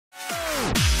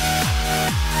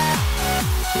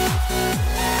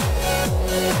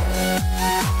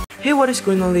Hey, what is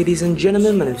going on, ladies and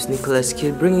gentlemen? My name is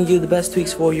NicholasKit, bringing you the best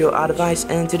tweaks for your iDevice,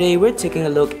 and today we're taking a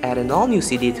look at an all-new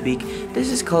Cydia tweak. This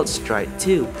is called Strike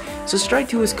 2. So Strike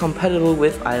 2 is compatible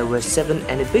with iOS 7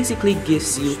 and it basically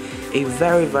gives you a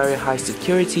very high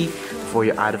security for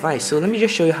your iDevice. So let me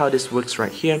just show you how this works right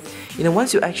here.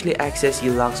 Once you actually access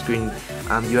your lock screen,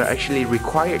 you are actually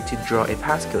required to draw a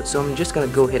passcode. So I'm just gonna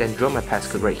go ahead and draw my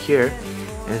passcode right here.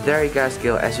 And there you guys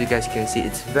go. As you guys can see,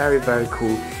 it's very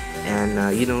cool.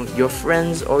 And your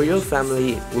friends or your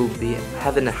family will be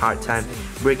having a hard time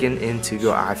breaking into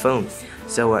your iPhone.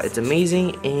 So it's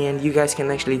amazing, and you guys can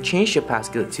actually change your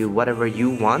passcode to whatever you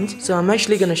want. So I'm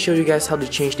actually gonna show you guys how to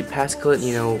change the passcode.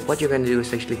 What you're gonna do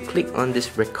is actually click on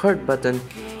this record button,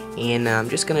 and I'm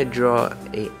just gonna draw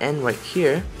a N right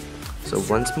here. So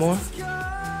once more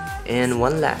and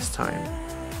one last time.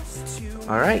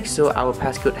 Alright, so our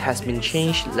passcode has been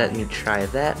changed. Let me try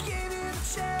that.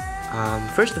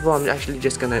 First of all, I'm actually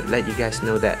just gonna let you guys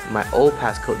know that my old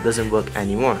passcode doesn't work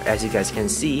anymore, as you guys can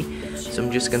see. So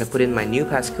I'm just gonna put in my new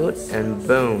passcode, and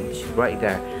boom, right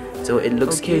there. So it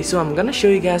looks okay. So I'm gonna show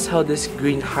you guys how this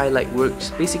green highlight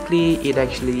works. Basically, it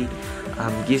actually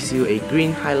gives you a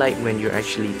green highlight when you're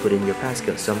actually putting your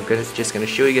passcode. So I'm just gonna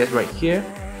show you guys right here.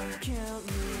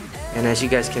 And as you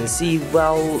guys can see,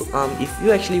 if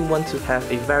you actually want to have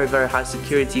a very high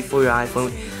security for your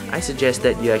iPhone, I suggest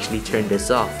that you actually turn this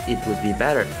off. It would be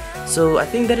better. So I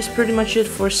think that is pretty much it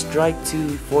for Strike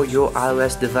 2 for your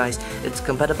iOS device. It's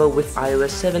compatible with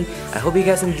iOS 7. I hope you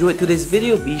guys enjoyed today's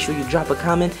video. Be sure you drop a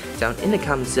comment down in the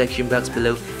comment section box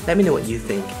below. Let me know what you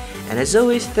think. And as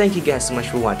always, thank you guys so much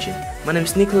for watching. My name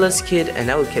is NicholasKit,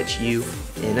 and I will catch you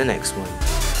in the next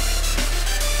one.